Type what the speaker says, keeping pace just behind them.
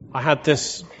I had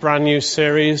this brand new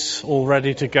series all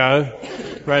ready to go,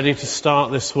 ready to start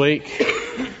this week.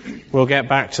 We'll get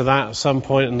back to that at some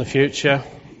point in the future.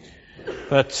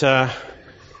 But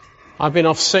I've been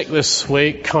off sick this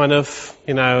week,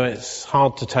 it's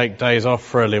hard to take days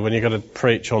off really when you've got to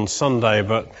preach on Sunday,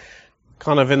 but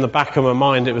kind of in the back of my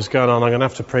mind it was going on, I'm going to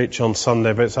have to preach on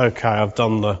Sunday, but it's okay, I've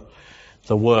done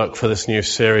the work for this new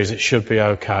series, it should be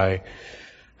okay.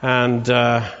 And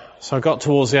so I got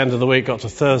towards the end of the week, got to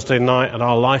Thursday night at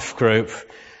our life group,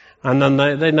 and then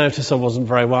they noticed I wasn't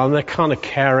very well, and they're kind of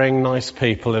caring, nice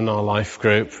people in our life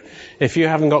group. If you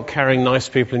haven't got caring, nice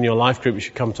people in your life group, you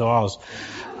should come to ours.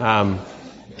 And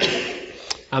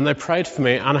they prayed for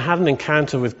me, and I had an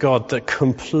encounter with God that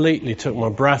completely took my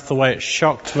breath away. It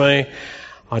shocked me.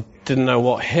 I didn't know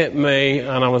what hit me,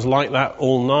 and I was like that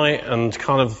all night and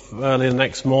kind of early the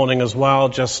next morning as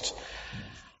well,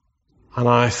 and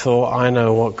I thought, I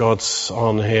know what God's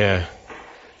on here.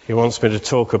 He wants me to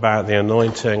talk about the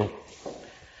anointing.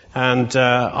 And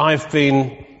I've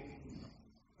been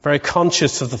very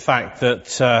conscious of the fact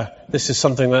that this is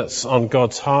something that's on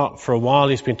God's heart for a while.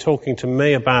 He's been talking to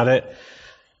me about it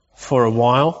for a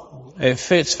while. It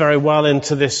fits very well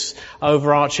into this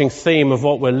overarching theme of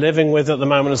what we're living with at the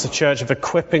moment as a church, of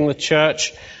equipping the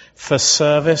church for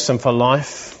service and for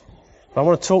life. But I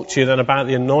want to talk to you then about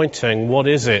the anointing. What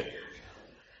is it?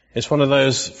 It's one of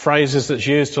those phrases that's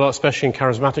used a lot, especially in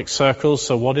charismatic circles.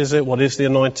 So what is it? What is the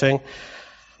anointing?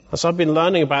 As I've been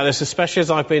learning about this, especially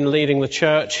as I've been leading the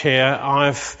church here,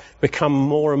 I've become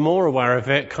more and more aware of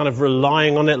it, kind of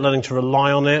relying on it, learning to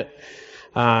rely on it,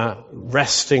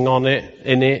 resting on it,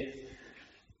 in it.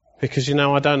 Because,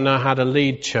 I don't know how to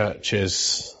lead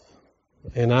churches.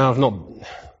 I'm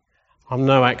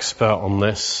no expert on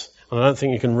this. And I don't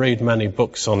think you can read many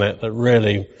books on it that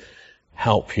really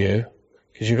help you.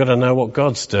 Because you've got to know what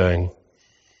God's doing.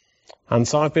 And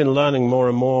so I've been learning more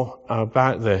and more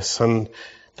about this. And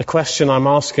the question I'm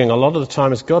asking a lot of the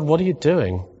time is, God, what are you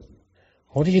doing?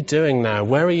 What are you doing now?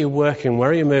 Where are you working?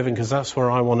 Where are you moving? Because that's where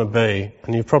I want to be.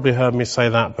 And you've probably heard me say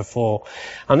that before.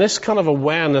 And this kind of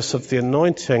awareness of the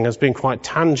anointing has been quite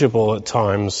tangible at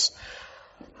times.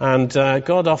 And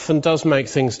God often does make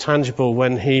things tangible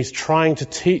when He's trying to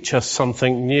teach us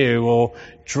something new or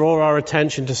draw our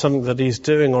attention to something that He's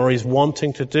doing or He's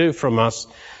wanting to do from us.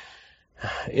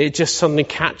 It just suddenly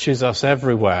catches us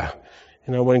everywhere.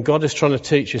 When God is trying to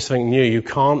teach you something new, you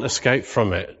can't escape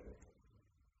from it.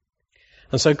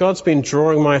 And so God's been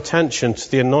drawing my attention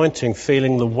to the anointing,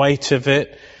 feeling the weight of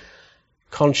it,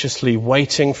 consciously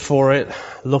waiting for it,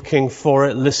 looking for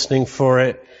it, listening for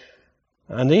it,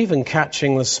 and even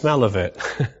catching the smell of it.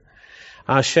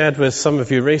 I shared with some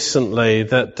of you recently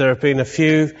that there have been a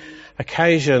few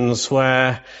occasions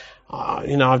where,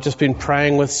 I've just been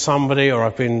praying with somebody, or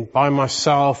I've been by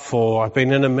myself, or I've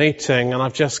been in a meeting, and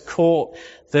I've just caught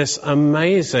this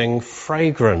amazing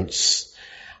fragrance.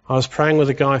 I was praying with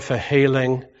a guy for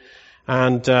healing,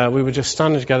 and we were just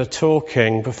standing together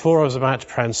talking before I was about to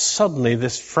pray, and suddenly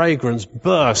this fragrance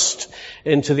burst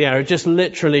into the air. It just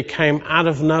literally came out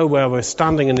of nowhere. We're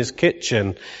standing in his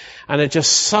kitchen, and it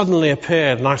just suddenly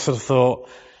appeared, and I sort of thought,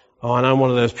 oh, I know I'm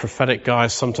one of those prophetic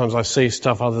guys. Sometimes I see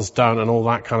stuff others don't, and all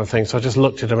that kind of thing. So I just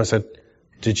looked at him and said,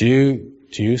 do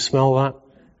you smell that?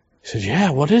 He said,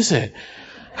 yeah, what is it?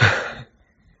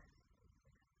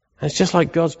 It's just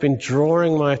like God's been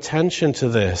drawing my attention to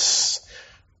this.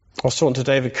 I was talking to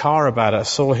David Carr about it. I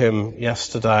saw him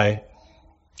yesterday.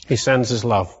 He sends his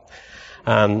love.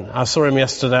 And I saw him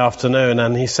yesterday afternoon,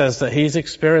 and he says that he's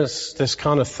experienced this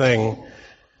kind of thing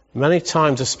many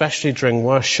times, especially during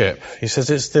worship. He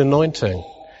says it's the anointing.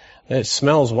 It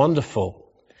smells wonderful.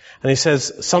 And he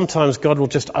says sometimes God will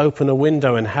just open a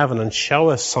window in heaven and show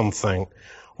us something,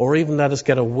 or even let us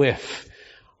get a whiff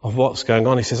of what's going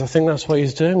on. He says, I think that's what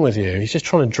He's doing with you. He's just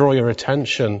trying to draw your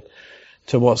attention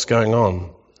to what's going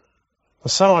on.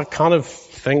 So I kind of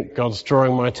think God's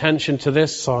drawing my attention to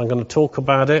this, so I'm going to talk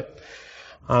about it.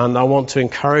 And I want to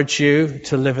encourage you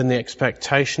to live in the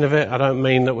expectation of it. I don't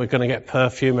mean that we're going to get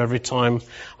perfume every time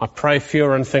I pray for you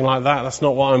or anything like that. That's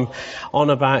not what I'm on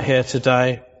about here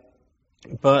today.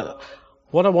 But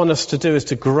what I want us to do is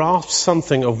to grasp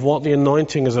something of what the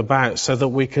anointing is about so that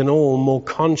we can all more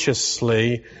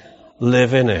consciously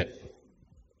live in it.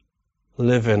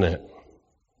 Live in it.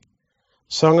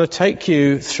 So I'm going to take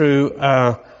you through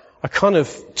a kind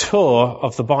of tour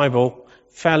of the Bible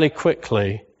fairly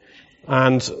quickly,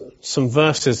 and some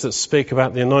verses that speak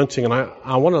about the anointing. And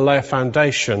I want to lay a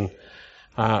foundation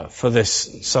for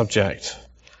this subject.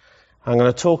 I'm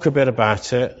going to talk a bit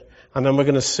about it, and then we're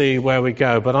going to see where we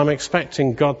go. But I'm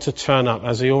expecting God to turn up,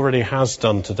 as He already has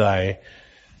done today,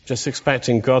 just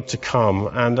expecting God to come.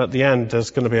 And at the end,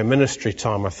 there's going to be a ministry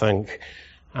time, I think.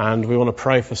 And we want to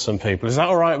pray for some people. Is that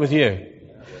all right with you?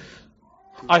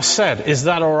 I said, is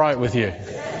that all right with you?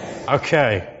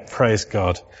 Okay, praise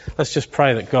God. Let's just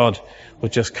pray that God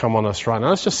would just come on us right now.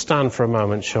 Let's just stand for a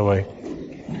moment, shall we?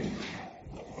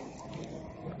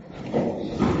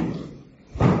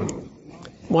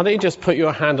 Why don't you just put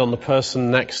your hand on the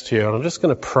person next to you, and I'm just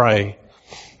going to pray.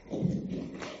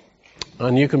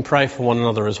 And you can pray for one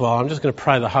another as well. I'm just going to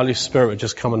pray the Holy Spirit would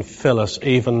just come and fill us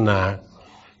even now.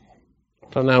 I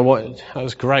don't know that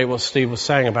was great what Steve was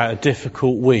saying about a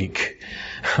difficult week.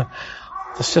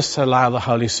 Let's just allow the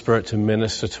Holy Spirit to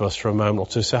minister to us for a moment or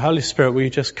two. So Holy Spirit, will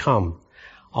you just come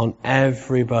on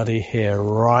everybody here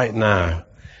right now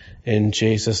in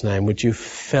Jesus' name? Would you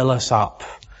fill us up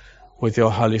with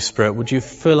your Holy Spirit? Would you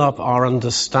fill up our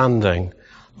understanding,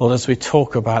 Lord, as we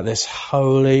talk about this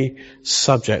holy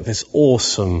subject, this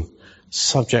awesome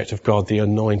subject of God, the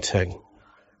anointing.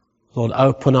 Lord,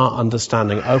 open our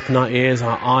understanding, open our ears,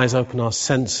 our eyes, open our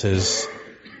senses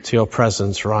to your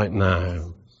presence right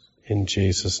now. In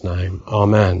Jesus' name.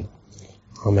 Amen.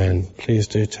 Amen. Please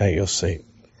do take your seat.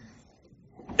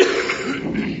 So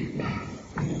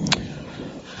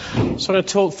I'm going to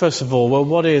talk first of all, well,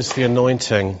 what is the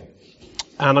anointing?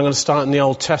 And I'm going to start in the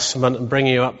Old Testament and bring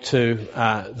you up to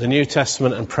the New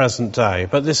Testament and present day.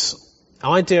 But this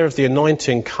idea of the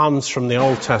anointing comes from the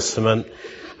Old Testament,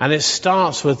 and it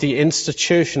starts with the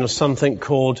institution of something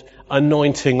called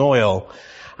anointing oil.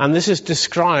 And this is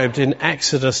described in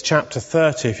Exodus chapter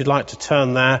 30. If you'd like to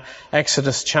turn there,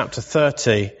 Exodus chapter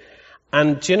 30.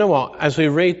 And do you know what? As we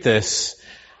read this,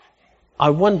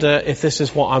 I wonder if this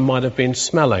is what I might have been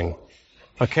smelling.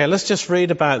 Okay, let's just read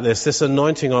about this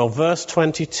anointing oil. Verse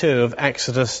 22 of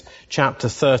Exodus chapter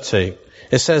 30.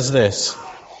 It says this: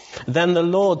 Then the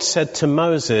Lord said to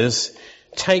Moses,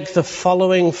 take the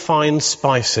following fine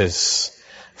spices,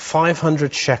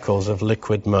 500 shekels of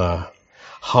liquid myrrh,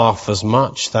 half as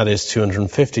much, that is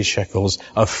 250 shekels,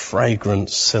 of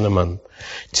fragrant cinnamon,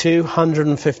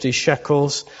 250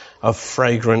 shekels of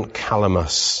fragrant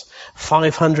calamus,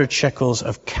 500 shekels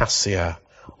of cassia,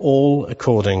 all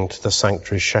according to the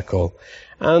sanctuary shekel,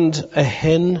 and a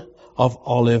hin of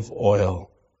olive oil.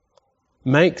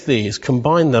 Make these,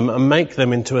 combine them, and make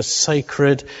them into a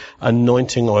sacred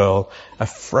anointing oil, a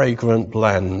fragrant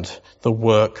blend, the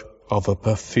work of a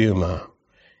perfumer.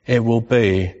 It will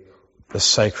be the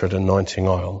sacred anointing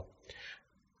oil.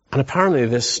 And apparently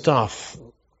this stuff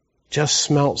just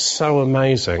smelt so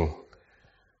amazing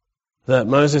that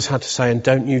Moses had to say, and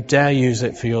don't you dare use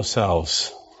it for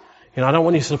yourselves. You know, I don't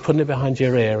want you sort of putting it behind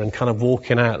your ear and kind of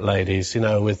walking out, ladies, you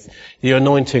know, with the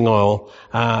anointing oil,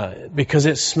 because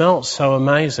it smelt so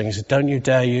amazing. He said, don't you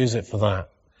dare use it for that.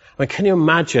 I mean, can you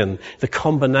imagine the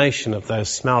combination of those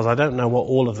smells? I don't know what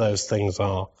all of those things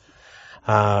are.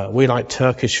 We like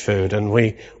Turkish food, and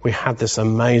we had this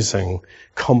amazing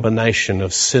combination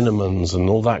of cinnamons and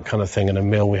all that kind of thing in a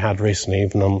meal we had recently,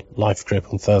 even on Life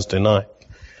Group on Thursday night.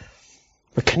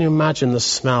 But can you imagine the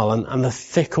smell and the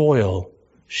thick oil,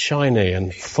 shiny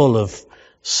and full of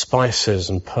spices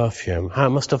and perfume, how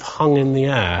it must have hung in the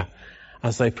air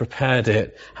as they prepared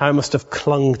it, how it must have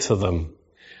clung to them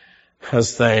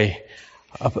as they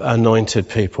anointed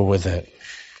people with it.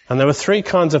 And there were three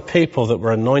kinds of people that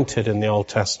were anointed in the Old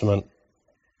Testament.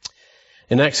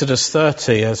 In Exodus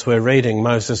 30, as we're reading,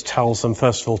 Moses tells them,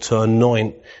 first of all, to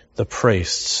anoint the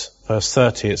priests. Verse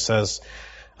 30, it says,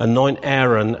 anoint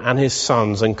Aaron and his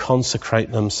sons and consecrate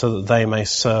them so that they may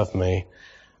serve me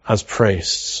as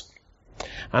priests.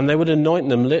 And they would anoint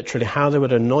them, literally, how they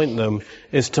would anoint them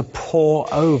is to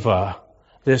pour over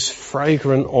this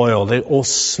fragrant oil, or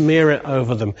smear it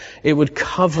over them. It would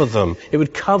cover them. It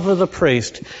would cover the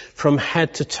priest from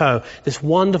head to toe. This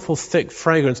wonderful thick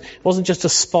fragrance. It wasn't just a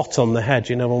spot on the head.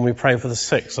 You know, when we pray for the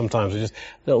sick, sometimes it's just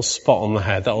a little spot on the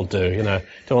head. That'll do, you know.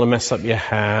 Don't want to mess up your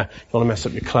hair. Don't want to mess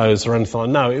up your clothes or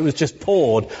anything. No, it was just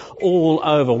poured all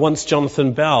over. Once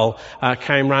Jonathan Bell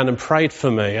came round and prayed for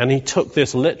me, and he took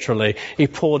this literally. He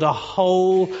poured a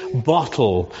whole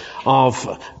bottle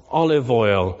of olive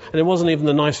oil. And it wasn't even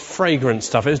the nice fragrant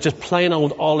stuff. It was just plain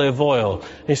old olive oil.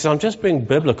 And he said, I'm just being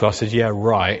biblical. I said, yeah,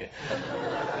 right.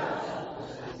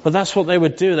 But that's what they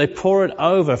would do. They pour it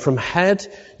over from head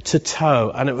to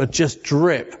toe, and it would just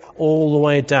drip all the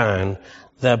way down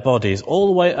their bodies, all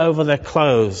the way over their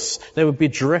clothes. They would be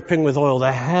dripping with oil,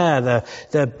 their hair,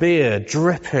 their beard,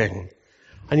 dripping.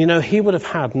 And you know, he would have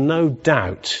had no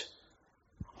doubt,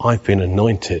 I've been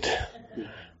anointed.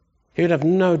 He would have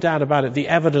no doubt about it. The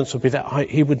evidence would be that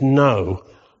he would know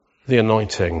the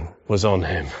anointing was on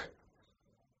him.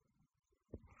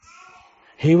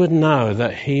 he would know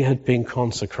that he had been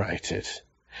consecrated.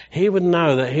 He would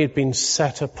know that he had been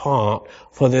set apart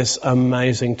for this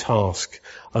amazing task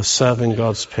of serving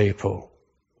God's people.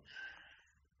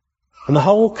 And the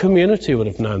whole community would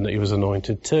have known that he was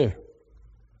anointed too.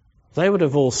 They would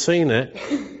have all seen it.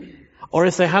 Or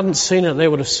if they hadn't seen it, they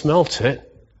would have smelt it.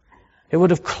 It would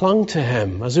have clung to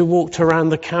him as he walked around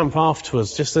the camp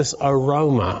afterwards. Just this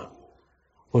aroma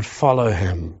would follow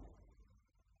him.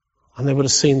 And they would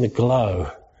have seen the glow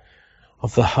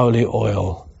of the holy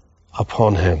oil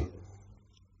upon him.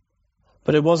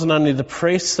 But it wasn't only the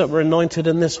priests that were anointed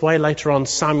in this way. Later on,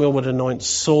 Samuel would anoint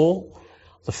Saul,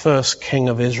 the first king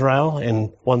of Israel,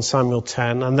 in 1 Samuel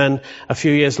 10. And then a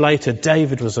few years later,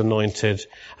 David was anointed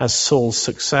as Saul's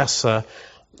successor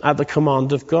at the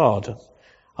command of God.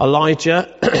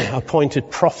 Elijah appointed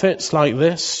prophets like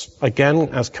this, again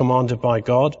as commanded by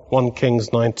God, 1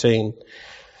 Kings 19.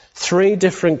 3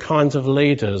 different kinds of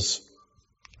leaders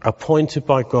appointed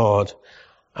by God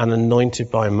and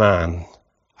anointed by man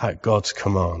at God's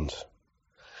command.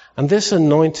 And this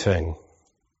anointing,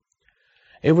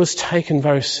 it was taken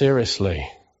very seriously.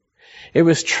 It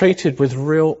was treated with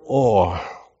real awe.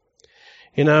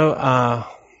 You know,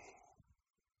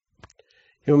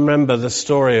 you remember the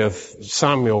story of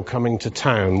Samuel coming to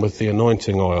town with the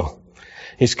anointing oil.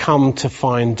 He's come to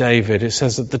find David. It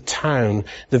says that the town,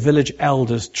 the village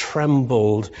elders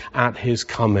trembled at his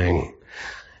coming.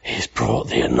 He's brought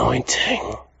the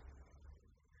anointing.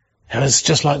 It was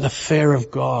just like the fear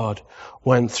of God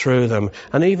went through them.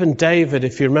 And even David,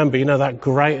 if you remember, you know, that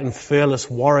great and fearless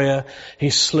warrior,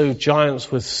 he slew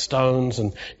giants with stones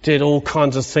and did all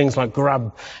kinds of things like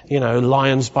grab, you know,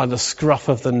 lions by the scruff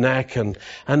of the neck and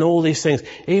all these things.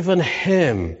 Even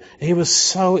him, he was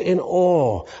so in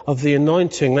awe of the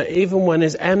anointing that even when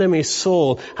his enemy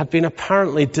Saul had been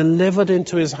apparently delivered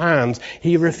into his hands,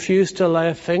 he refused to lay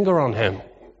a finger on him.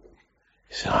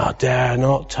 He said, "I dare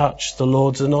not touch the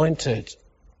Lord's anointed."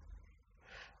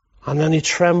 And then he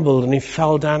trembled and he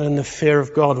fell down in the fear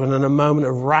of God when in a moment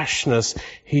of rashness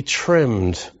he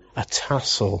trimmed a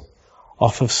tassel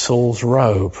off of Saul's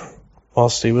robe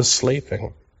whilst he was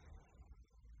sleeping.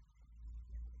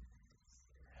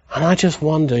 And I just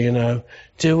wonder, you know,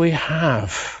 do we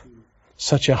have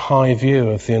such a high view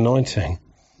of the anointing?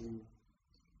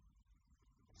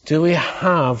 Do we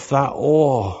have that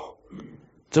awe?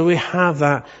 Do we have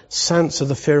that sense of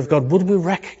the fear of God? Would we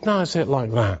recognize it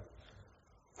like that?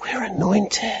 We're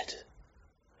anointed.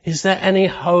 Is there any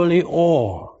holy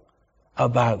awe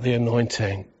about the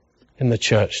anointing in the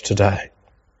church today?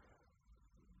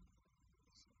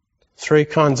 3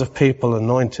 kinds of people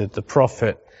anointed: the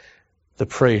prophet, the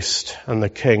priest, and the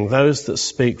king. Those that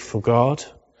speak for God,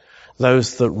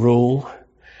 those that rule,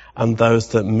 and those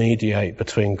that mediate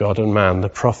between God and man. The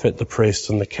prophet, the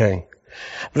priest, and the king.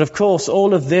 But of course,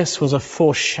 all of this was a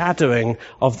foreshadowing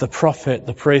of the prophet,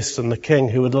 the priest, and the king,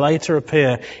 who would later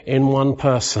appear in one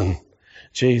person,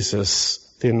 Jesus,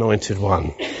 the Anointed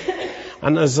One.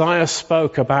 And Isaiah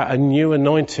spoke about a new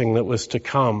anointing that was to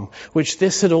come, which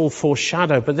this had all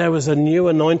foreshadowed, but there was a new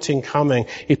anointing coming.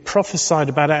 He prophesied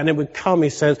about it, and it would come, he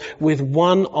says, with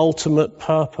one ultimate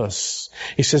purpose.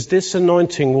 He says, this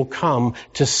anointing will come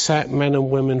to set men and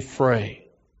women free.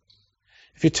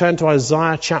 If you turn to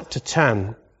Isaiah chapter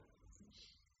 10,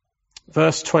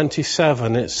 verse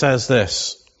 27, it says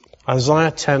this.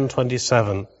 Isaiah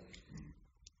 10:27.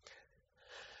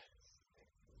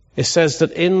 It says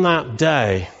that in that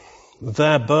day,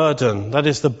 their burden, that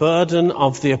is the burden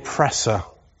of the oppressor,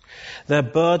 their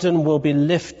burden will be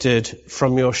lifted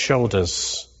from your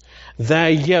shoulders,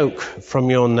 their yoke from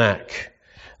your neck.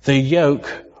 The yoke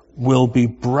will be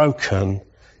broken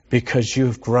because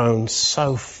you've grown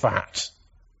so fat.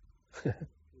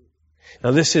 Now,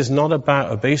 this is not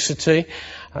about obesity.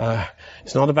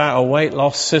 It's not about a weight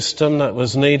loss system that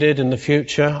was needed in the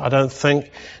future, I don't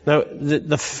think. No,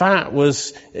 the fat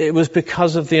was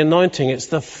because of the anointing. It's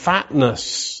the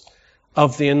fatness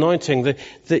of the anointing.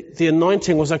 The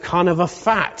anointing was a kind of a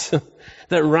fat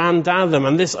that ran down them.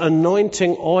 And this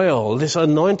anointing oil, this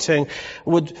anointing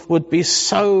would be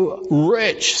so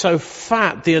rich, so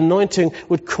fat, the anointing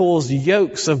would cause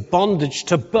yokes of bondage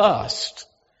to burst.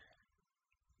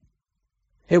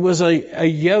 It was a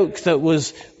yoke that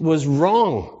was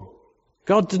wrong.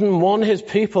 God didn't want his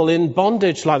people in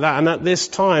bondage like that. And at this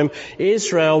time,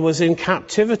 Israel was in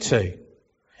captivity.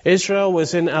 Israel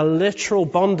was in a literal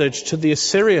bondage to the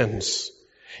Assyrians.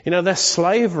 You know, their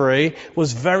slavery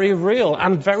was very real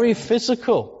and very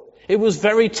physical. It was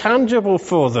very tangible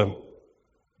for them.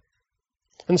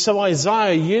 And so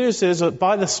Isaiah uses,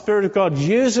 by the Spirit of God,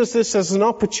 uses this as an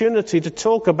opportunity to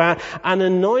talk about an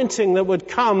anointing that would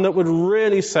come that would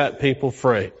really set people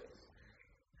free.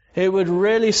 It would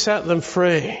really set them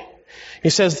free. He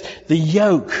says, the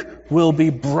yoke will be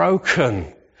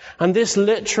broken. And this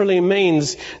literally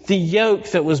means the yoke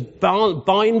that was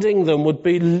binding them would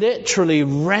be literally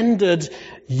rendered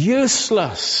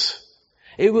useless.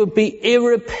 It would be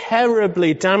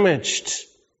irreparably damaged.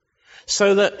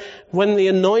 So that when the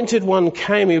Anointed One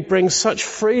came, he would bring such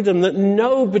freedom that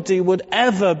nobody would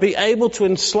ever be able to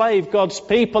enslave God's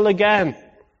people again.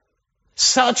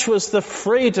 Such was the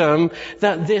freedom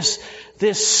that this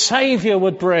Savior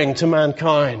would bring to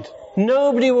mankind.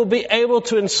 Nobody will be able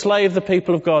to enslave the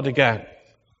people of God again.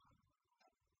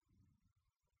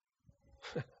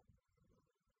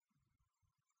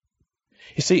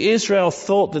 You see, Israel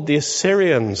thought that the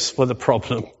Assyrians were the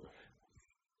problem.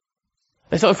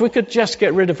 They thought if we could just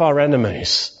get rid of our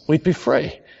enemies, we'd be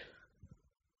free.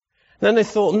 Then they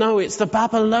thought, no, it's the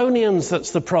Babylonians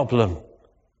that's the problem,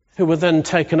 who were then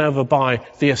taken over by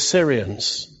the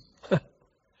Assyrians.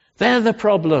 They're the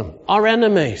problem, our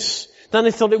enemies. Then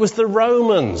they thought it was the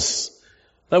Romans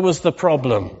that was the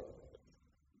problem.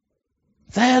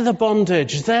 They're the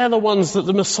bondage. They're the ones that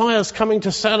the Messiah's coming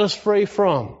to set us free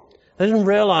from. They didn't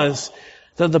realize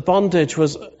that the bondage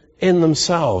was in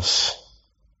themselves.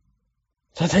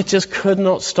 That they just could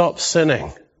not stop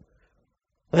sinning.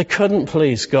 They couldn't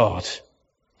please God.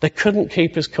 They couldn't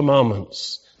keep His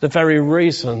commandments. The very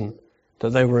reason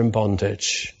that they were in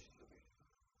bondage.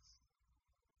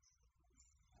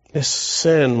 This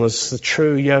sin was the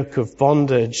true yoke of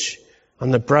bondage,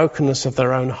 and the brokenness of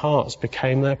their own hearts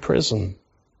became their prison.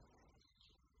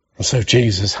 And so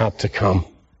Jesus had to come.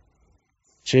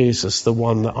 Jesus, the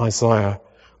one that Isaiah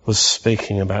was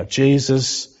speaking about.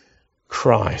 Jesus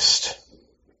Christ,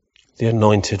 the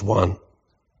Anointed One.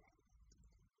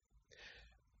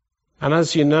 And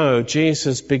as you know,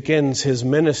 Jesus begins his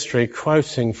ministry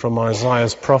quoting from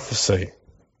Isaiah's prophecy.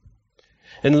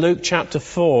 In Luke chapter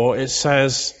 4, it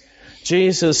says,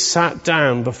 Jesus sat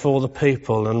down before the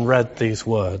people and read these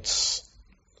words.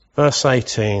 Verse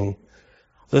 18,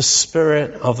 the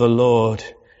Spirit of the Lord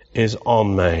is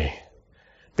on me,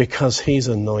 because He's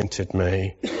anointed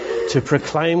me to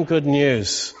proclaim good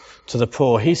news to the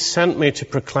poor. He sent me to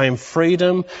proclaim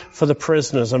freedom for the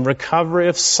prisoners and recovery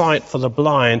of sight for the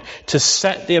blind, to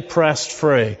set the oppressed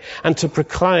free, and to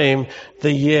proclaim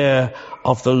the year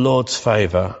of the Lord's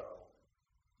favour.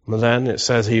 And then it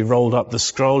says he rolled up the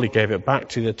scroll, he gave it back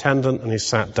to the attendant, and he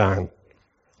sat down.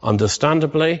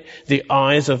 Understandably, the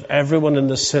eyes of everyone in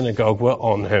the synagogue were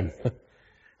on him.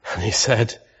 And he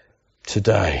said,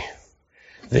 today,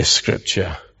 this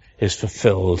scripture is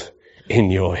fulfilled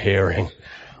in your hearing.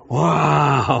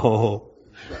 Wow!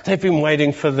 They've been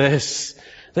waiting for this.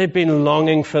 They've been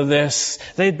longing for this.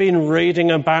 They've been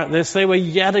reading about this. They were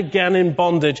yet again in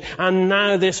bondage. And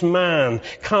now this man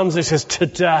comes and says,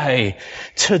 today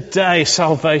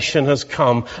salvation has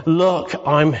come. Look,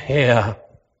 I'm here.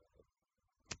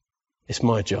 It's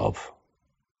my job.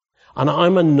 And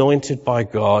I'm anointed by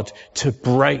God to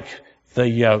break the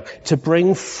yoke, to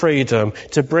bring freedom,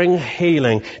 to bring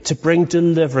healing, to bring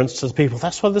deliverance to the people.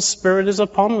 That's why the Spirit is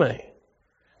upon me.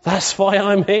 That's why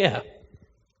I'm here.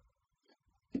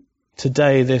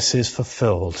 Today this is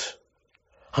fulfilled.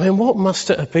 I mean, what must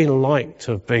it have been like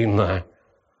to have been there?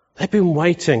 They've been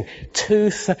waiting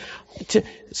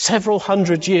several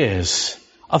hundred years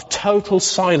of total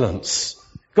silence.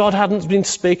 God hadn't been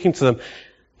speaking to them.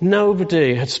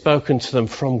 Nobody had spoken to them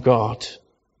from God.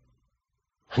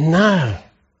 And now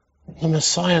the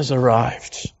Messiah's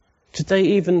arrived. Did they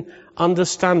even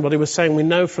understand what he was saying? We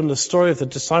know from the story of the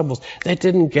disciples, they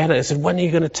didn't get it. They said, when are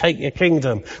you going to take your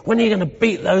kingdom? When are you going to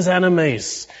beat those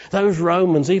enemies? Those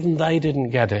Romans, even they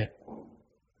didn't get it.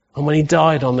 And when he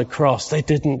died on the cross, they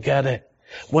didn't get it.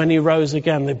 When he rose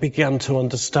again, they began to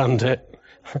understand it.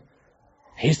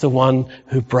 He's the one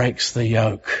who breaks the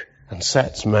yoke and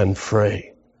sets men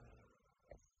free.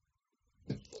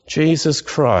 Jesus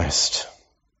Christ.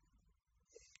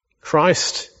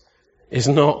 Christ is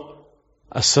not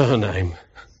a surname.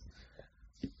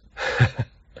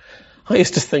 I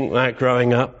used to think that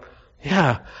growing up.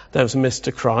 Yeah, there was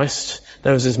Mr. Christ.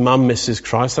 There was his mum, Mrs.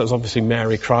 Christ. That was obviously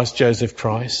Mary Christ, Joseph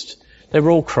Christ. They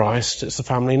were all Christ. It's the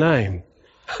family name.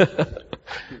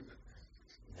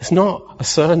 It's not a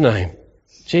surname.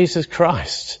 Jesus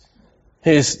Christ.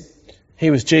 He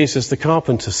was Jesus the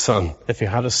carpenter's son, if he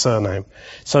had a surname.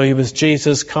 So he was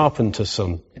Jesus Carpenter's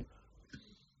son.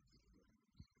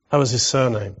 That was his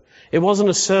surname. It wasn't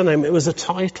a surname, it was a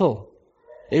title.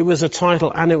 It was a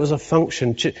title and it was a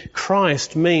function.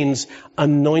 Christ means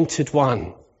anointed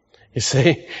one. You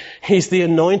see, he's the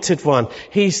anointed one.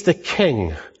 He's the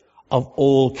king of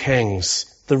all kings,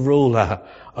 the ruler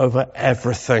over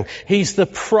everything. He's the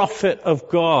prophet of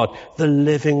God, the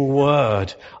living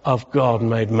word of God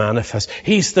made manifest.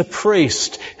 He's the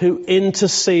priest who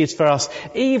intercedes for us.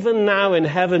 Even now in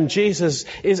heaven, Jesus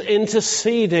is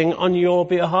interceding on your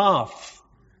behalf.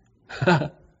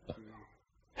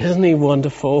 Isn't he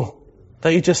wonderful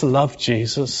that you just love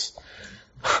Jesus?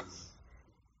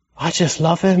 I just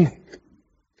love him.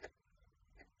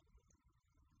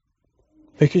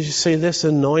 Because you see, this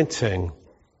anointing,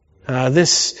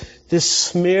 this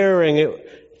smearing,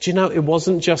 do you know, it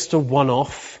wasn't just a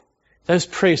one-off. Those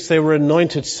priests, they were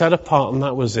anointed, set apart, and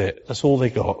that was it. That's all they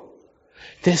got.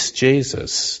 This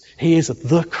Jesus, he is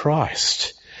the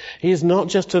Christ. He is not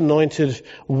just anointed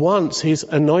once, he's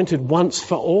anointed once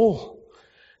for all.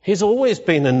 He's always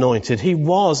been anointed. He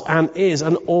was and is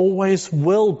and always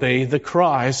will be the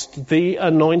Christ, the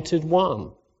anointed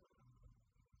one.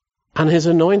 And his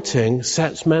anointing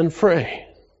sets men free.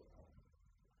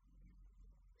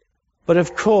 But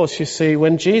of course, you see,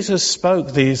 when Jesus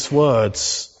spoke these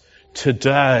words,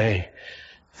 today,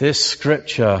 this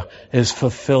scripture is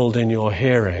fulfilled in your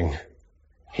hearing,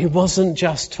 he wasn't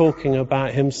just talking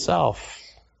about himself.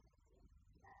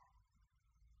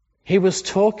 He was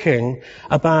talking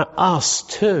about us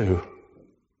too.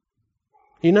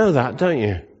 You know that, don't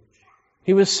you?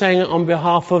 He was saying it on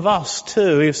behalf of us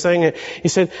too. He was saying it, he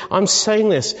said, I'm saying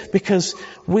this because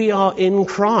we are in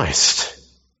Christ.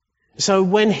 So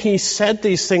when he said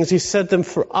these things, he said them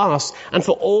for us and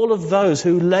for all of those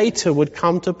who later would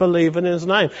come to believe in his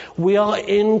name. We are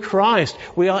in Christ.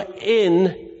 We are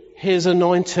in his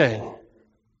anointing.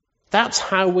 That's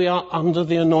how we are under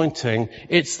the anointing.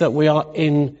 It's that we are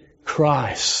in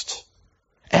Christ.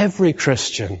 Every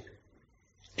Christian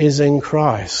is in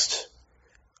Christ.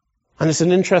 And it's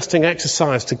an interesting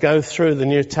exercise to go through the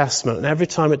New Testament, and every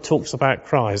time it talks about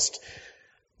Christ,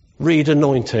 read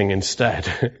anointing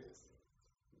instead.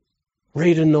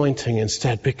 Read anointing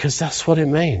instead, because that's what it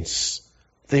means.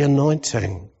 The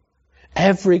anointing.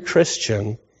 Every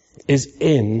Christian is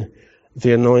in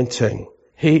the anointing.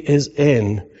 He is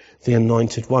in the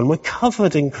anointed one. We're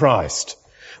covered in Christ.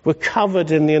 We're covered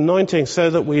in the anointing so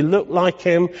that we look like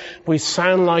him, we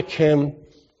sound like him,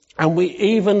 and we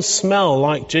even smell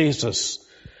like Jesus.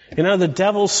 You know, the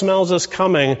devil smells us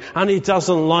coming and he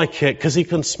doesn't like it because he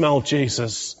can smell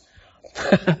Jesus.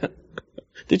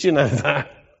 Did you know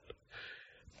that?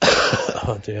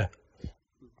 Oh dear.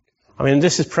 I mean,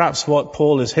 this is perhaps what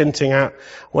Paul is hinting at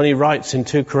when he writes in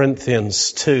 2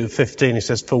 Corinthians 2:15. He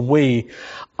says, for we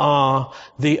are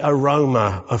the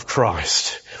aroma of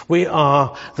Christ. We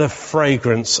are the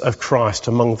fragrance of Christ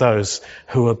among those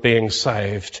who are being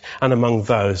saved and among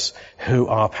those who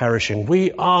are perishing.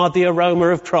 We are the aroma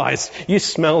of Christ. You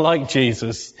smell like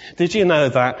Jesus. Did you know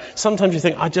that? Sometimes you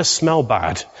think, I just smell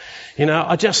bad. You know,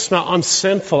 I'm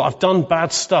sinful. I've done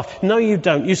bad stuff. No, you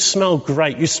don't. You smell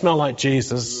great. You smell like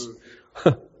Jesus.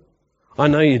 I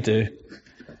know you do.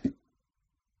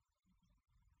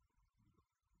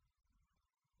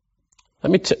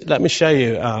 Let me show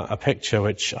you a picture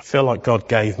which I feel like God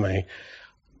gave me.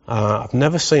 I've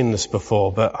never seen this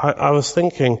before, but I was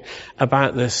thinking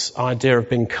about this idea of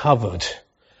being covered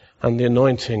and the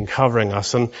anointing covering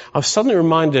us. And I was suddenly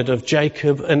reminded of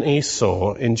Jacob and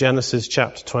Esau in Genesis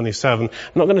chapter 27. I'm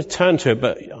not going to turn to it,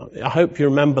 but I hope you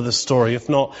remember the story. If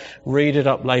not, read it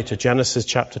up later, Genesis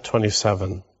chapter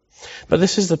 27. But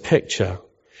this is the picture.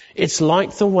 It's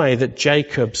like the way that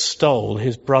Jacob stole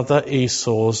his brother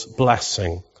Esau's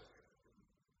blessing.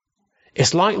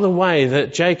 It's like the way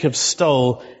that Jacob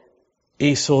stole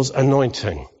Esau's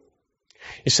anointing.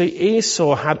 You see,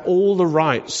 Esau had all the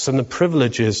rights and the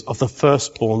privileges of the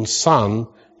firstborn son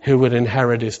who would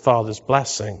inherit his father's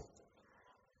blessing.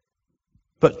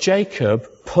 But Jacob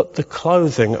put the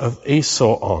clothing of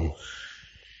Esau on.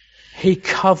 He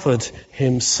covered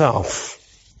himself.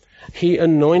 He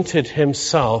anointed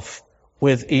himself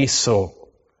with Esau.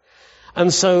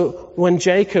 And so when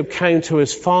Jacob came to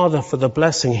his father for the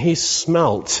blessing, he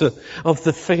smelt of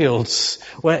the fields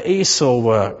where Esau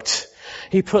worked.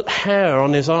 He put hair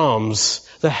on his arms,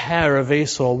 the hair of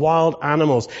Esau, wild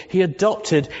animals. He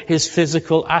adopted his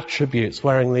physical attributes,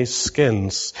 wearing these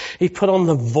skins. He put on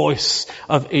the voice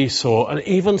of Esau and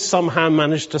even somehow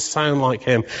managed to sound like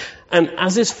him. And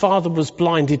as his father was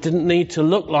blind, he didn't need to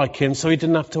look like him, so he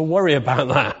didn't have to worry about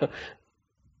that.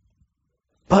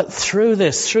 But through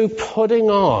putting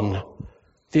on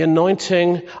the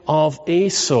anointing of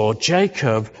Esau,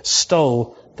 Jacob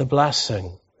stole the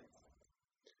blessing.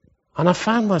 And I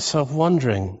found myself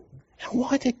wondering,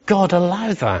 why did God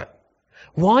allow that?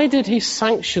 Why did he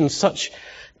sanction such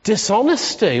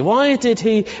dishonesty? Why did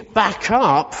he back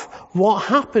up what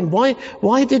happened?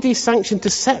 Why did he sanction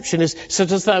deception? So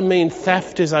does that mean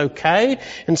theft is okay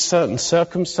in certain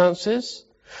circumstances?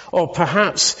 Or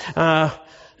perhaps,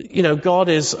 God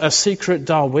is a secret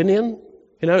Darwinian?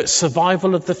 It's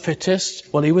survival of the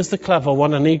fittest. Well, he was the clever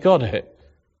one and he got it.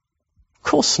 Of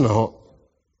course not.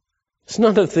 It's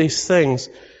none of these things.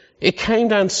 It came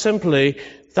down simply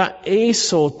that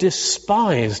Esau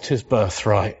despised his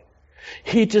birthright.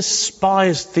 He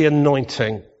despised the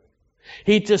anointing.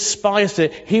 He despised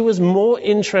it. He was more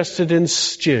interested in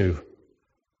stew.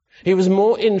 He was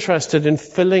more interested in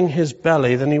filling his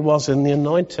belly than he was in the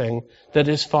anointing that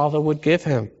his father would give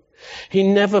him. He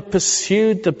never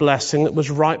pursued the blessing that was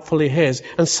rightfully his,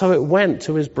 and so it went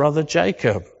to his brother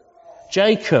Jacob.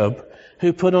 Jacob,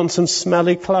 who put on some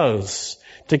smelly clothes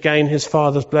to gain his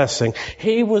father's blessing.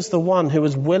 He was the one who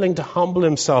was willing to humble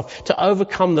himself, to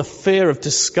overcome the fear of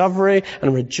discovery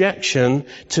and rejection,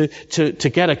 to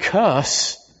get a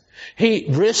curse. He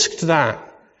risked that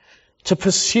to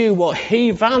pursue what he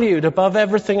valued above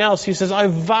everything else. He says, I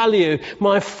value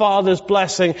my father's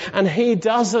blessing, and he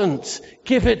doesn't.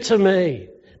 Give it to me.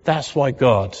 That's why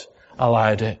God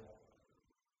allowed it.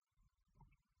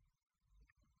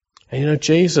 And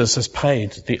Jesus has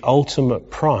paid the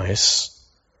ultimate price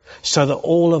so that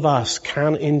all of us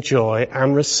can enjoy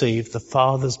and receive the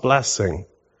Father's blessing.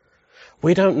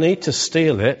 We don't need to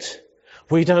steal it.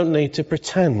 We don't need to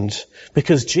pretend,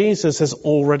 because Jesus has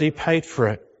already paid for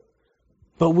it.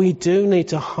 But we do need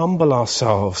to humble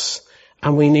ourselves,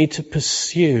 and we need to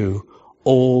pursue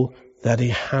all that he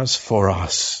has for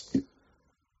us.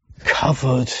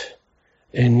 Covered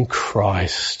in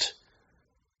Christ.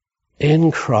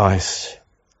 In Christ,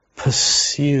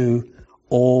 pursue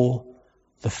all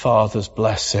the Father's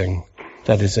blessing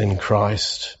that is in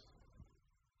Christ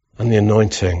and the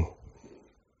anointing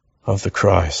of the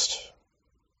Christ.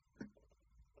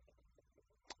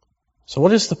 So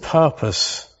what is the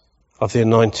purpose of the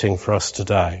anointing for us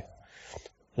today?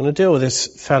 I'm going to deal with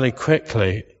this fairly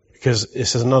quickly because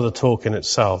this is another talk in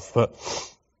itself, but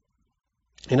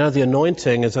the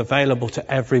anointing is available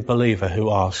to every believer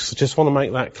who asks. I just want to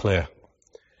make that clear.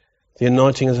 The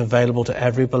anointing is available to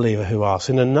every believer who asks.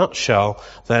 In a nutshell,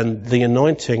 then, the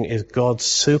anointing is God's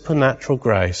supernatural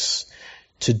grace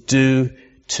to do,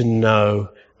 to know,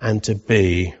 and to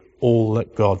be all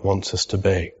that God wants us to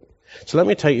be. So let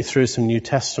me take you through some New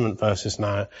Testament verses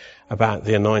now about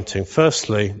the anointing.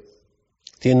 Firstly,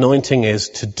 the anointing is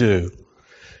to do.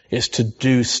 It's to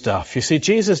do stuff. You see,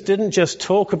 Jesus didn't just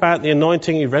talk about the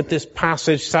anointing. He read this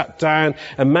passage, sat down,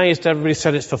 amazed everybody,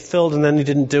 said it's fulfilled, and then he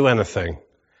didn't do anything.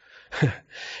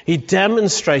 He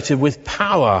demonstrated with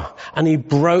power, and he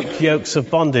broke yokes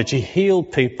of bondage. He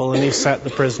healed people and he set the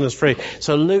prisoners free.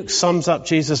 So Luke sums up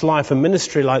Jesus' life and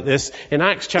ministry like this. In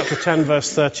Acts chapter 10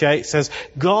 verse 38 it says,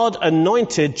 God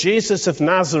anointed Jesus of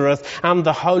Nazareth and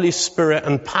the Holy Spirit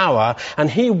and power, and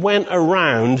he went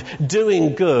around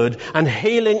doing good and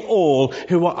healing all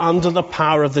who were under the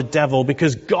power of the devil,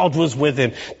 because God was with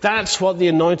him. That's what the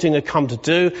anointing had come to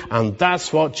do, and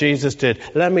that's what Jesus did.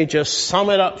 Let me just sum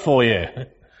it up for you.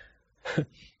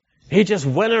 He just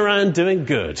went around doing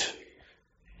good.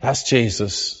 That's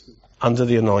Jesus under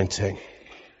the anointing.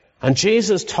 And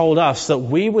Jesus told us that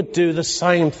we would do the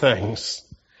same things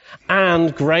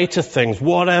and greater things,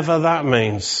 whatever that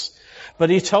means.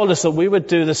 But he told us that we would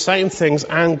do the same things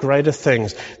and greater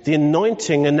things. The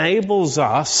anointing enables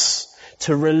us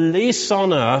to release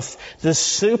on earth the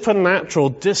supernatural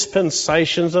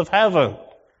dispensations of heaven.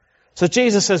 So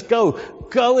Jesus says, go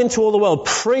into all the world,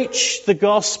 preach the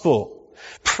gospel,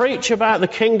 preach about the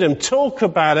kingdom, talk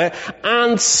about it,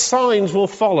 and signs will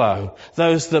follow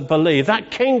those that believe.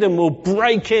 That kingdom will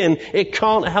break in. It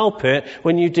can't help it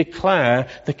when you declare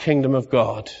the kingdom of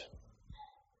God.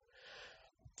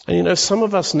 And some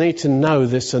of us need to know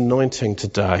this anointing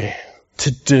today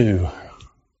to do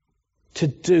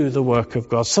the work of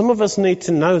God. Some of us need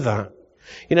to know that.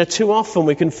 Too often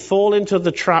we can fall into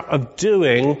the trap of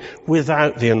doing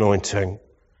without the anointing.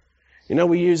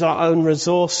 We use our own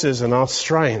resources and our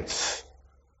strength.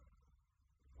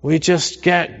 We just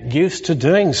get used to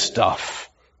doing stuff.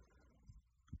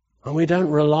 And we don't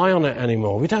rely on it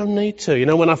anymore. We don't need to.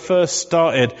 When I first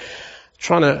started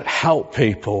trying to help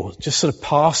people, just sort of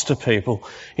pastor people,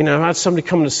 I had somebody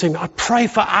come to see me. I'd pray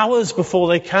for hours before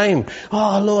they came.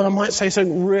 Oh, Lord, I might say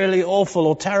something really awful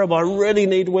or terrible. I really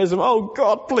need wisdom. Oh,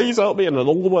 God, please help me. And then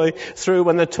all the way through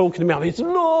when they're talking to me, I'll be,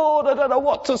 Lord, I don't know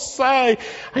what to say.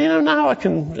 And now I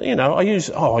can, I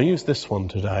use this one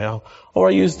today. Or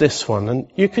I use this one.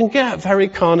 And you can get very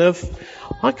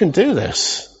I can do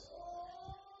this.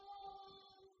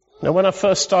 Now, when I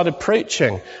first started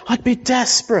preaching, I'd be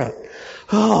desperate.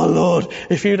 Oh, Lord,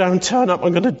 if you don't turn up,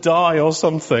 I'm going to die or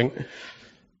something.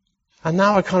 And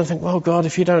now I kind of think, well, God,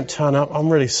 if you don't turn up, I'm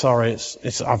really sorry.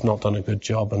 I've not done a good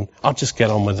job, and I'll just get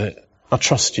on with it. I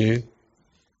trust you.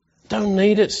 Don't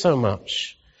need it so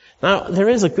much. Now, there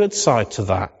is a good side to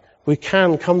that. We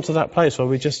can come to that place where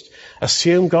we just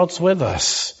assume God's with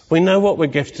us. We know what we're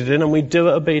gifted in, and we do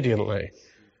it obediently.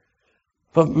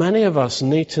 But many of us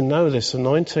need to know this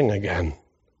anointing again.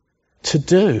 To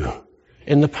do.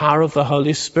 In the power of the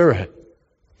Holy Spirit.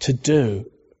 To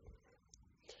do.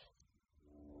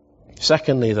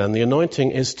 Secondly then, the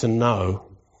anointing is to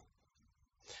know.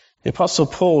 The Apostle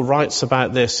Paul writes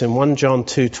about this in 1 John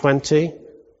 2:20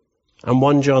 and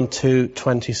 1 John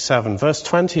 2:27. Verse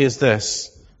 20 is this.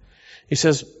 He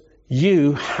says,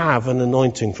 you have an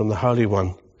anointing from the Holy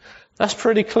One. That's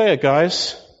pretty clear,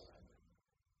 guys.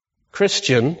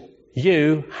 Christian,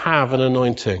 you have an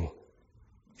anointing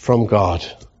from God.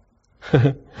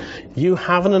 You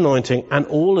have an anointing, and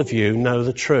all of you know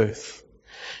the truth.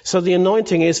 So the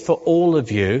anointing is for all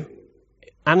of you,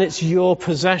 and it's your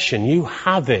possession. You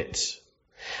have it.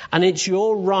 And it's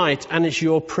your right and it's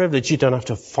your privilege. You don't have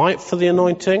to fight for the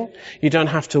anointing. You don't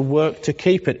have to work to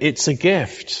keep it. It's a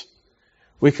gift.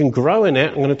 We can grow in it.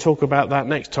 I'm going to talk about that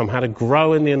next time, how to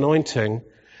grow in the anointing.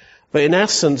 But in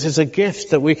essence, it's a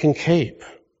gift that we can keep.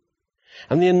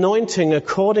 And the anointing,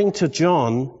 according to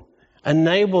John,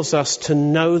 enables us to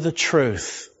know the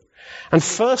truth. And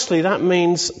firstly, that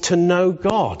means to know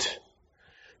God.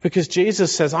 Because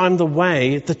Jesus says, I'm the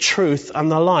way, the truth,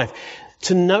 and the life.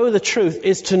 To know the truth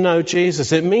is to know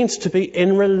Jesus. It means to be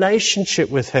in relationship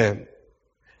with Him.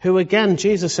 Who again,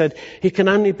 Jesus said, He can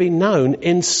only be known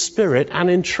in spirit and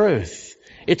in truth.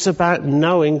 It's about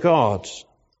knowing God.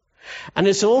 And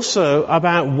it's also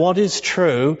about what is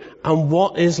true and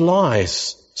what is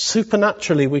lies.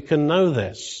 Supernaturally, we can know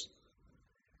this.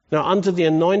 Now, under the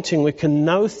anointing, we can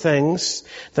know things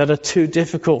that are too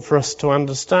difficult for us to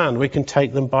understand. We can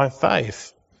take them by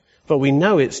faith. But we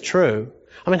know it's true.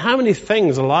 I mean, how many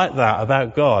things are like that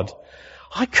about God?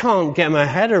 I can't get my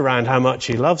head around how much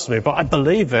He loves me, but I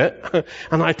believe it,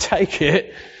 and I take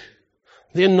it.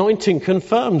 The anointing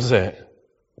confirms it.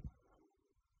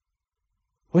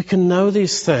 We can know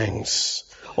these things.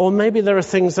 Or maybe there are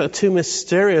things that are too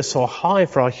mysterious or high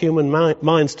for our human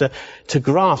minds to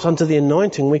grasp. Under the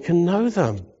anointing, we can know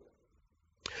them.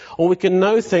 Or we can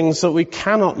know things that we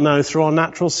cannot know through our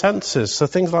natural senses. So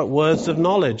things like words of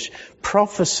knowledge,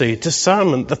 prophecy,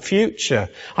 discernment, the future.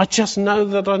 I just know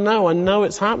that I know. I know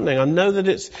it's happening. I know that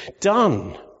it's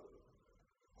done.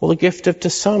 Or the gift of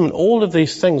discernment. All of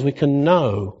these things we can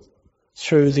know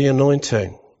through the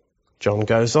anointing. John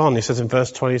goes on. He says in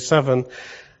verse 27,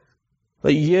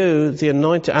 that you, the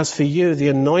anointing, as for you, the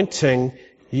anointing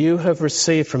you have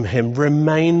received from Him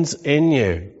remains in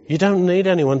you. You don't need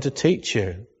anyone to teach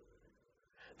you.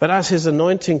 But as His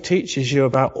anointing teaches you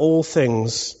about all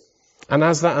things, and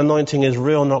as that anointing is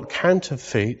real, not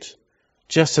counterfeit,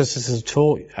 just as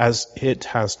it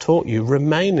has taught you,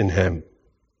 remain in Him.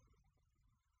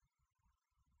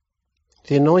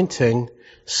 The anointing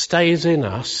stays in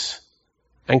us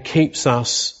and keeps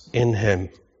us in Him.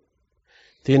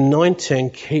 The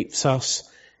anointing keeps us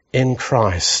in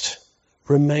Christ,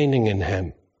 remaining in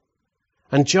Him.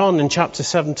 And John, in chapter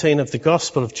 17 of the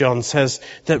Gospel of John, says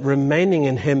that remaining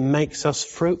in Him makes us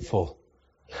fruitful.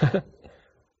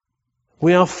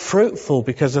 We are fruitful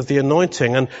because of the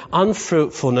anointing, and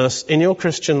unfruitfulness in your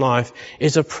Christian life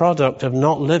is a product of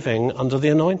not living under the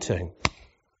anointing.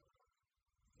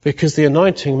 Because the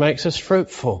anointing makes us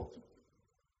fruitful.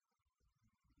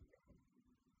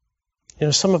 You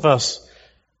know, some of us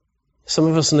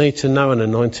need to know an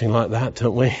anointing like that,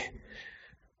 don't we?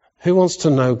 Who wants to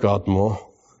know God more?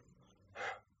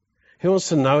 Who wants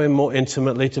to know Him more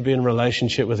intimately, to be in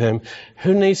relationship with Him?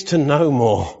 Who needs to know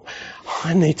more?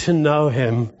 I need to know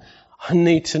Him. I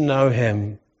need to know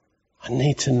Him. I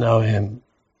need to know Him.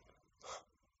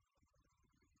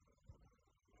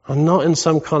 And not in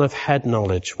some kind of head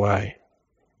knowledge way.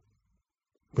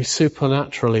 We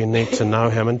supernaturally need to know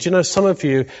Him. And do you know, some of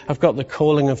you have got the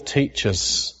calling of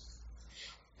teachers.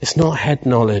 It's not head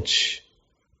knowledge.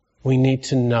 We need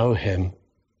to know Him.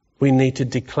 We need to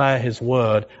declare His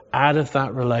word out of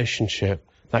that relationship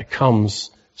that comes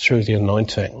through the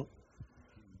anointing.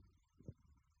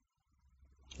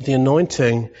 The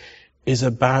anointing is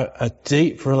about a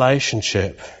deep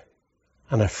relationship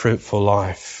and a fruitful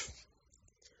life.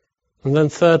 And then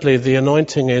thirdly, the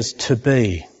anointing is to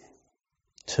be.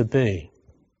 To be.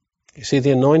 You see,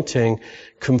 the anointing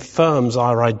confirms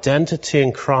our identity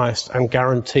in Christ and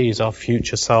guarantees our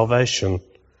future salvation.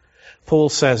 Paul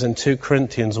says in 2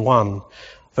 Corinthians 1,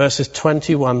 verses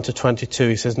 21 to 22,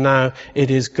 he says, "Now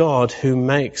it is God who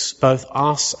makes both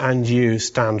us and you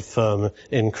stand firm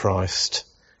in Christ.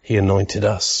 He anointed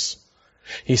us.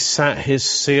 He set his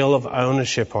seal of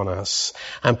ownership on us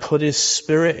and put his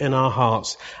Spirit in our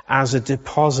hearts as a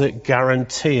deposit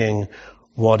guaranteeing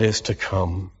what is to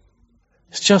come."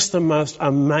 It's just the most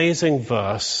amazing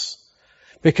verse,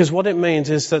 because what it means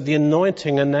is that the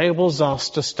anointing enables us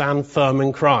to stand firm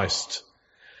in Christ.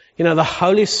 You know, the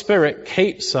Holy Spirit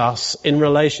keeps us in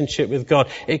relationship with God.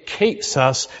 It keeps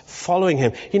us following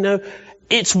him. You know,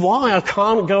 it's why I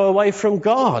can't go away from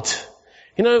God.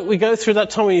 You know, we go through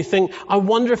that time when you think, I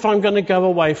wonder if I'm going to go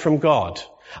away from God.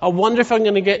 I wonder if I'm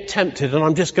going to get tempted and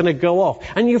I'm just going to go off.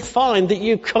 And you find that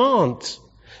you can't.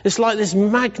 It's like this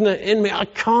magnet in me. I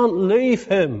can't leave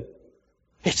him.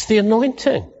 It's the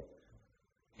anointing.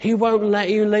 He won't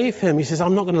let you leave him. He says,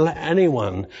 I'm not going to let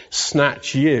anyone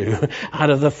snatch you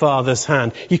out of the Father's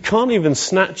hand. You can't even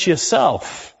snatch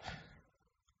yourself.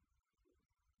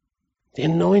 The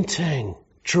anointing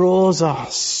draws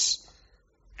us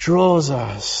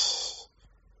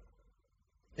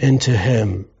into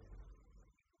him.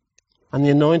 And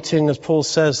the anointing, as Paul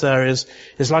says there, is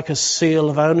like a seal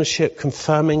of ownership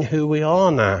confirming who we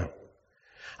are now.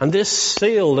 And this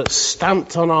seal that's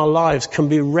stamped on our lives can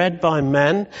be read by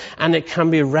men, and it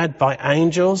can be read by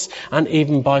angels, and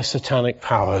even by satanic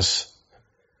powers.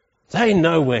 They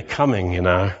know we're coming, you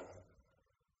know.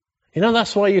 You know,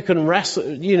 that's why you can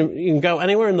you can go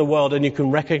anywhere in the world and you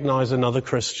can recognize another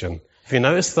Christian. Have you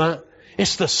noticed that?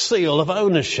 It's the seal of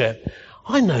ownership.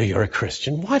 I know you're a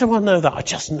Christian. Why do I know that? I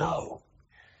just know.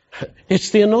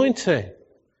 It's the anointing.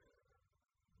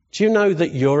 Do you know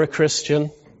that you're a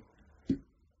Christian?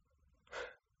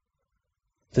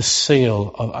 The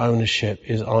seal of ownership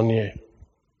is on you.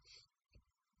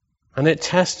 And it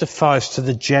testifies to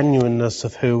the genuineness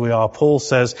of who we are. Paul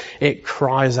says it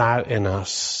cries out in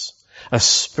us. A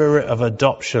spirit of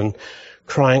adoption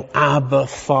crying, Abba,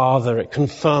 Father. It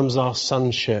confirms our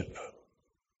sonship.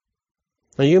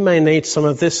 Now you may need some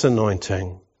of this anointing.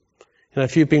 You know,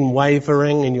 if you've been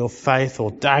wavering in your faith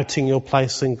or doubting your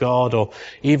place in God or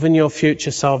even your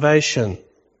future salvation,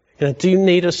 you know, do you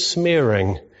need a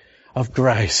smearing of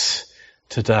grace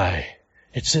today?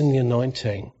 It's in the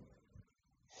anointing.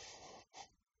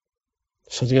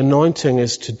 So the anointing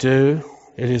is to do,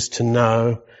 it is to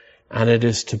know, and it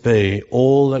is to be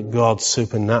all that God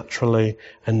supernaturally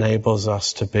enables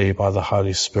us to be by the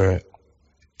Holy Spirit.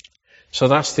 So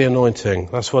that's the anointing.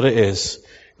 That's what it is.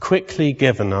 Quickly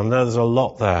given. I know there's a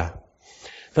lot there.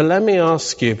 But let me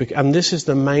ask you, and this is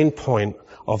the main point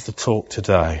of the talk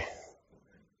today.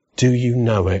 Do you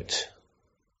know it?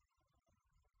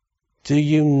 Do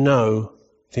you know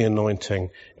the anointing?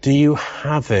 Do you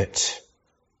have it?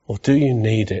 Or do you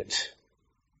need it?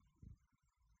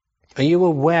 Are you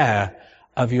aware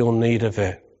of your need of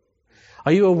it?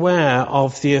 Are you aware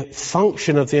of the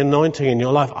function of the anointing in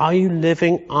your life? Are you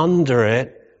living under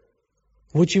it?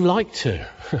 Would you like to?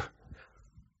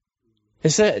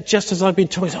 Is it just as I've been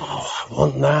talking, oh, I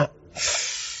want that.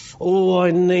 Oh,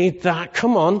 I need that.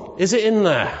 Come on. Is it in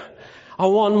there? I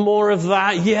want more of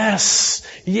that. Yes.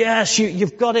 Yes,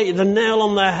 you've got it. The nail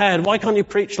on the head. Why can't you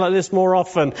preach like this more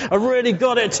often? I really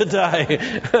got it today.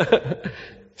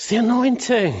 It's the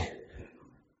anointing.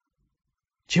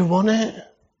 Do you want it?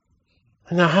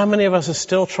 Now, how many of us are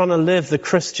still trying to live the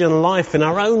Christian life in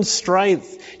our own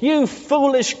strength? You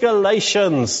foolish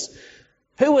Galatians!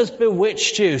 Who has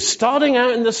bewitched you? Starting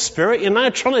out in the Spirit, you're now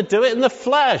trying to do it in the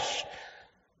flesh.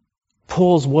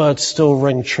 Paul's words still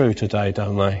ring true today,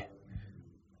 don't they?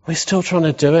 We're still trying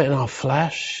to do it in our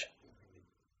flesh.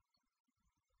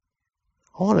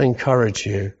 I want to encourage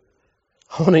you.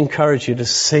 I want to encourage you to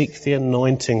seek the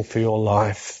anointing for your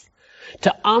life.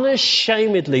 To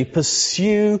unashamedly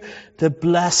pursue the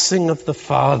blessing of the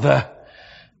Father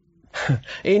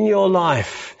in your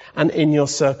life and in your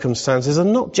circumstances,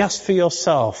 and not just for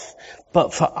yourself,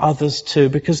 but for others too.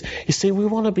 Because, you see, we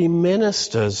want to be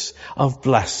ministers of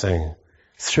blessing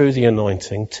through the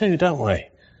anointing too, don't we?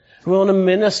 We want to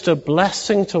minister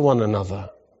blessing to one another.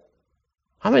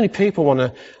 How many people want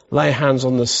to lay hands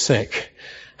on the sick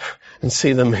and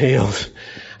see them healed?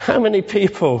 How many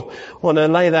people want to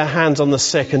lay their hands on the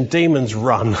sick and demons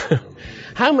run?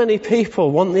 How many people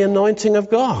want the anointing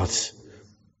of God?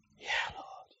 Yeah,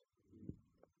 Lord.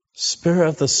 Spirit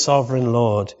of the sovereign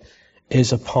Lord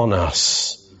is upon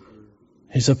us.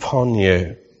 Is upon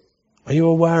you. Are you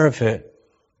aware of it?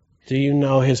 Do you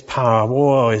know his power?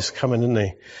 Whoa, he's coming, isn't he?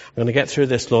 I'm going to get through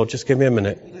this, Lord. Just give me a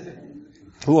minute.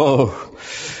 Whoa.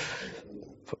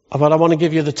 But I want to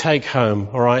give you the take home,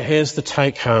 all right? Here's the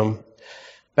take home.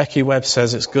 Becky Webb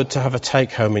says it's good to have a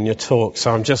take-home in your talk,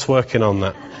 so I'm just working on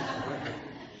that.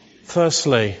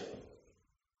 Firstly,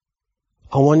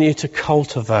 I want you to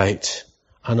cultivate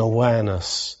an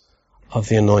awareness of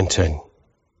the anointing.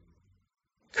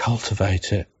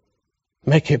 Cultivate it.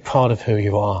 Make it part of who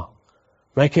you are.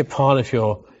 Make it part of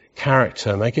your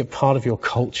character. Make it part of your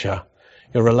culture,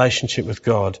 your relationship with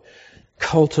God.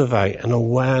 Cultivate an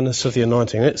awareness of the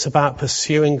anointing. It's about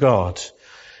pursuing God.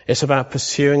 It's about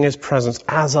pursuing His presence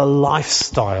as a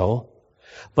lifestyle,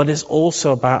 but it's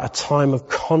also about a time of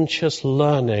conscious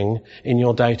learning in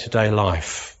your day-to-day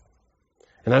life.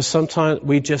 And sometimes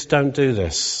we just don't do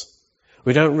this.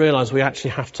 We don't realize we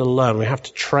actually have to learn. We have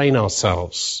to train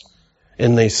ourselves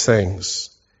in these things.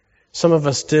 Some of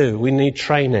us do. We need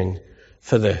training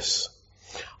for this.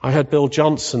 I heard Bill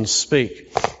Johnson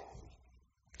speak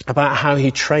about how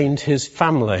he trained his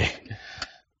family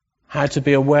how to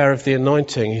be aware of the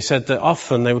anointing. He said that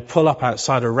often they would pull up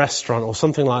outside a restaurant or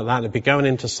something like that. They'd be going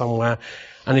into somewhere,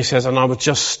 and he says, and I would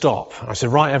just stop. I said,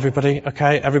 right, everybody,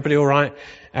 okay, everybody all right?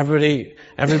 Everybody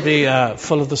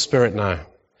full of the Spirit now.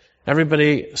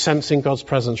 Everybody sensing God's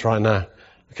presence right now.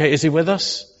 Okay, is He with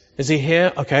us? Is He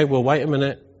here? Okay, we'll wait a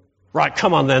minute. Right,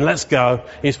 come on then, let's go.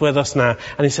 He's with us now.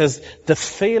 And he says, the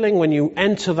feeling when you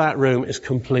enter that room is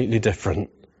completely different.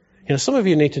 You know, some of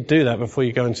you need to do that before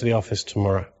you go into the office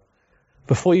tomorrow.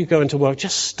 Before you go into work,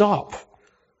 just stop.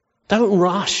 Don't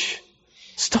rush.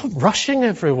 Stop rushing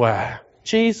everywhere.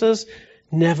 Jesus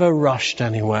never rushed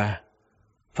anywhere,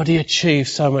 but He achieved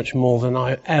so much more than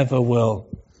I ever will.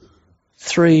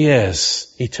 3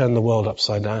 years, He turned the world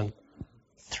upside down.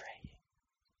 3.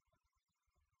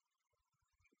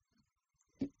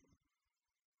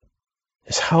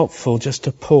 It's helpful just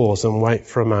to pause and wait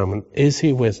for a moment. Is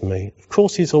He with me? Of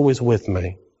course He's always with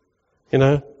me. You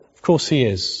know, of course He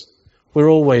is. We're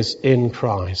always in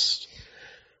Christ.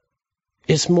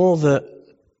 It's more that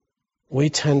we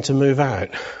tend to move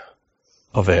out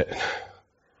of it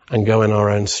and go in our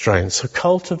own strength. So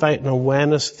cultivate an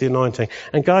awareness of the anointing.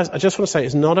 And guys, I just want to say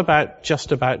it's not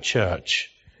just about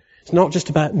church. It's not just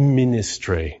about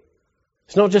ministry.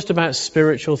 It's not just about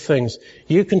spiritual things.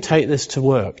 You can take this to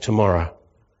work tomorrow.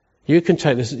 You can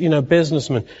take this,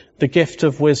 businessmen, the gift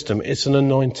of wisdom, it's an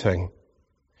anointing.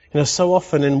 So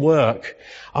often in work,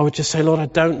 I would just say, Lord, I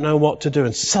don't know what to do.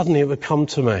 And suddenly it would come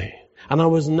to me. And I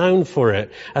was known for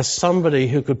it as somebody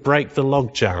who could break the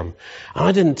logjam. And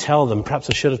I didn't tell them, perhaps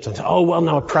I should have done. Oh, well,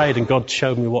 no, I prayed and God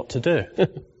showed me what to do.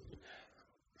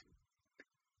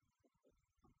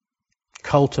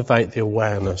 Cultivate the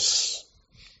awareness.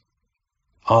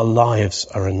 Our lives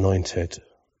are anointed.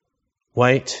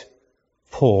 Wait,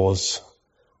 pause,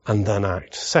 and then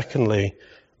act. Secondly,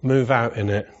 move out in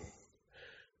it.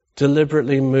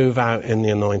 Deliberately move out in the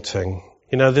anointing.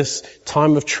 This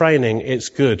time of training, it's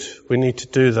good. We need to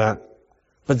do that.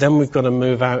 But then we've got to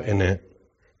move out in it.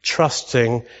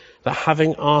 Trusting that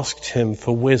having asked Him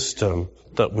for wisdom,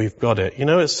 that we've got it.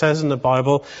 It says in the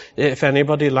Bible, if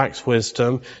anybody lacks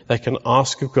wisdom, they can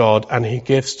ask of God, and He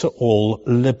gives to all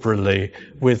liberally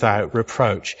without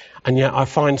reproach. And yet I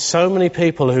find so many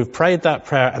people who've prayed that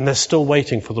prayer and they're still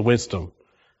waiting for the wisdom.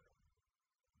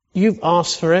 You've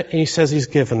asked for it, and He says He's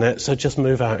given it, so just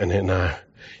move out in it now.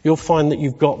 You'll find that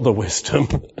you've got the wisdom.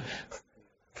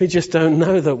 We just don't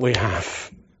know that we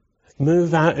have.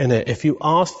 Move out in it. If you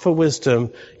ask for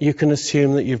wisdom, you can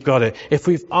assume that you've got it. If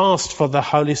we've asked for the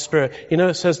Holy Spirit,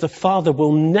 it says the Father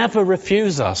will never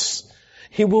refuse us.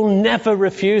 He will never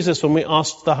refuse us when we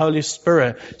ask for the Holy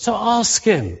Spirit. So ask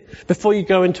Him before you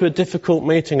go into a difficult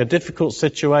meeting, a difficult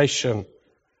situation.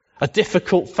 A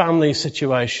difficult family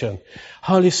situation.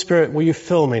 Holy Spirit, will you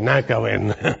fill me? Now go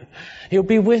in. He'll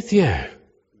be with you.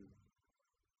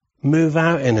 Move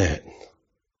out in it.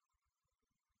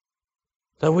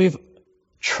 That we've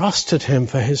trusted Him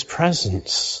for His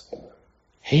presence.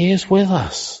 He is with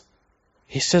us.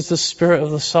 He says the Spirit of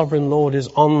the Sovereign Lord is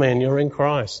on me and you're in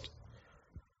Christ.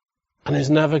 And He's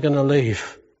never going to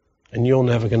leave. And you're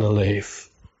never going to leave.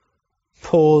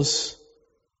 Pause,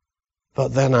 but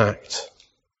then act.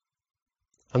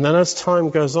 And then as time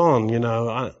goes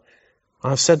on,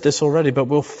 I've said this already, but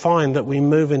we'll find that we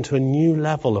move into a new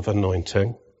level of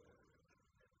anointing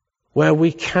where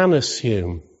we can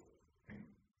assume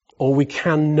or we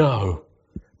can know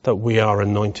that we are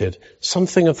anointed.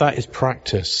 Something of that is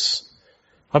practice.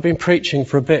 I've been preaching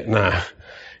for a bit now,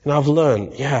 and I've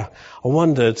learned, I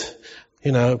wondered,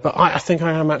 but I think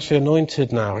I am actually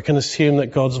anointed now. I can assume that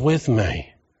God's with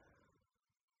me.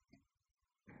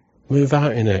 Move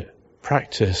out in it.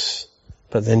 Practice,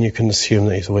 but then you can assume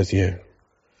that He's with you.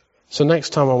 So next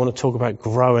time I want to talk about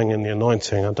growing in the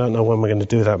anointing. I don't know when we're going to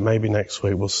do that. Maybe next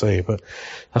week, we'll see. But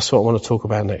that's what I want to talk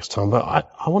about next time. But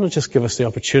I want to just give us the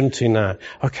opportunity now.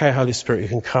 Okay, Holy Spirit, you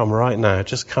can come right now.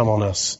 Just come on us.